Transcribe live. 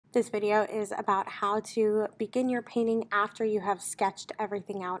This video is about how to begin your painting after you have sketched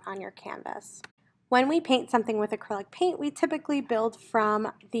everything out on your canvas. When we paint something with acrylic paint, we typically build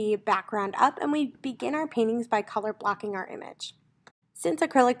from the background up and we begin our paintings by color blocking our image. Since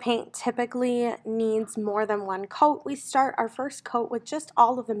acrylic paint typically needs more than one coat, we start our first coat with just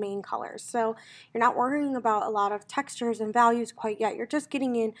all of the main colors. So you're not worrying about a lot of textures and values quite yet. You're just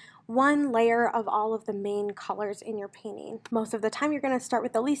getting in one layer of all of the main colors in your painting. Most of the time you're going to start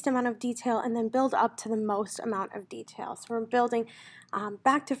with the least amount of detail and then build up to the most amount of detail. So we're building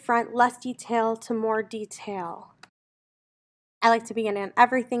back to front, less detail to more detail. I like to begin in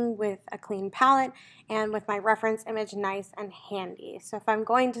everything with a clean palette and with my reference image nice and handy. So if I'm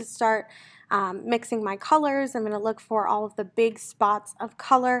going to start mixing my colors, I'm going to look for all of the big spots of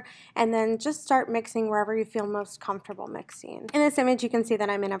color and then just start mixing wherever you feel most comfortable mixing. In this image you can see that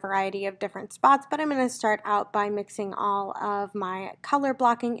I'm in a variety of different spots, but I'm going to start out by mixing all of my color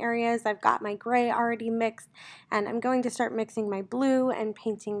blocking areas. I've got my gray already mixed and I'm going to start mixing my blue and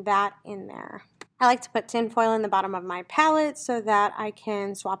painting that in there. I like to put tin foil in the bottom of my palette so that I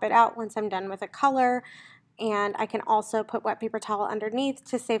can swap it out once I'm done with a color, and I can also put wet paper towel underneath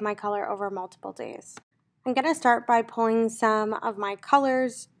to save my color over multiple days. I'm going to start by pulling some of my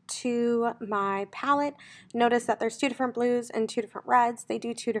colors to my palette. Notice that there's two different blues and two different reds. They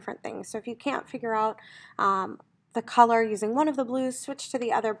do two different things. So if you can't figure out the color using one of the blues, switch to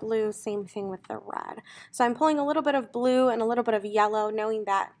the other blue, same thing with the red. So I'm pulling a little bit of blue and a little bit of yellow, knowing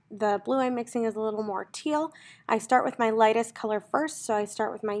that the blue I'm mixing is a little more teal. I start with my lightest color first, so I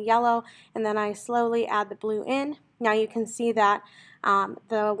start with my yellow and then I slowly add the blue in. Now you can see that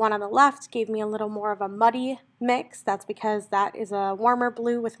the one on the left gave me a little more of a muddy mix. That's because that is a warmer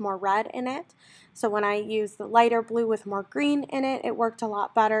blue with more red in it. So when I used the lighter blue with more green in it, it worked a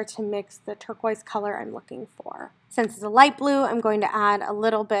lot better to mix the turquoise color I'm looking for. Since it's a light blue, I'm going to add a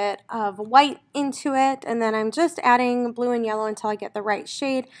little bit of white into it, and then I'm just adding blue and yellow until I get the right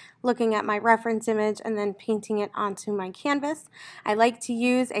shade, looking at my reference image and then painting it onto my canvas. I like to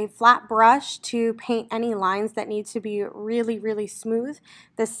use a flat brush to paint any lines that need to be really, really smooth.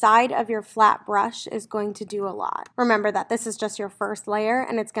 The side of your flat brush is going to do a lot. Remember that this is just your first layer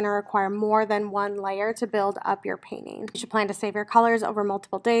and it's going to require more than one layer to build up your painting. You should plan to save your colors over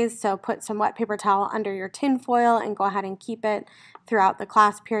multiple days, so put some wet paper towel under your tin foil and go ahead and keep it throughout the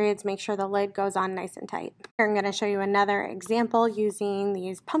class periods. Make sure the lid goes on nice and tight. Here I'm going to show you another example using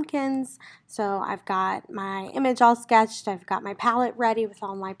these pumpkins. So I've got my image all sketched, I've got my palette ready with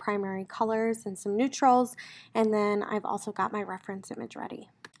all my primary colors and some neutrals, and then I've also got my reference image ready.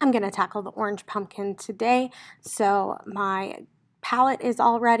 I'm going to tackle the orange pumpkin today, so my palette is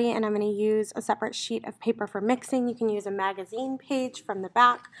all ready and I'm going to use a separate sheet of paper for mixing. You can use a magazine page from the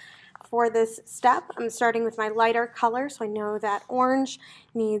back. For this step, I'm starting with my lighter color, so I know that orange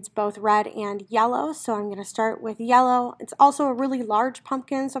needs both red and yellow, so I'm going to start with yellow. It's also a really large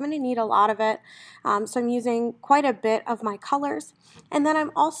pumpkin, so I'm going to need a lot of it, so I'm using quite a bit of my colors. And then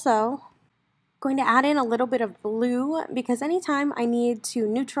I'm also going to add in a little bit of blue, because anytime I need to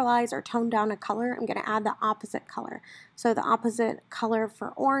neutralize or tone down a color, I'm going to add the opposite color. So the opposite color for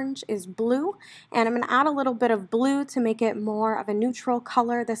orange is blue, and I'm going to add a little bit of blue to make it more of a neutral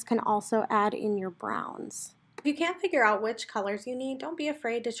color. This can also add in your browns. If you can't figure out which colors you need, don't be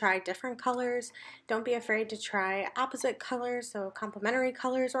afraid to try different colors. Don't be afraid to try opposite colors, so complementary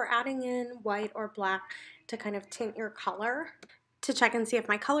colors, or adding in white or black to kind of tint your color. To check and see if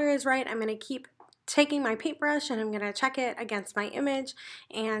my color is right, I'm going to keep taking my paintbrush and I'm going to check it against my image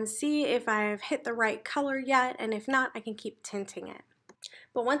and see if I've hit the right color yet, and if not, I can keep tinting it.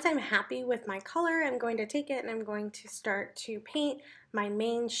 But once I'm happy with my color, I'm going to take it and I'm going to start to paint my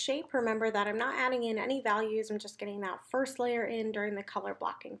main shape. Remember that I'm not adding in any values, I'm just getting that first layer in during the color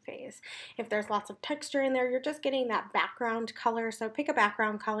blocking phase. If there's lots of texture in there, you're just getting that background color, so pick a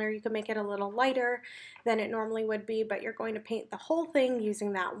background color. You can make it a little lighter than it normally would be, but you're going to paint the whole thing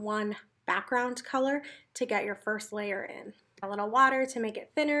using that one background color to get your first layer in. A little water to make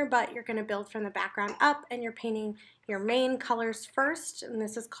it thinner, but you're going to build from the background up and you're painting your main colors first, and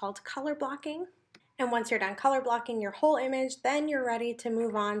this is called color blocking. And once you're done color blocking your whole image, then you're ready to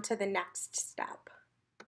move on to the next step.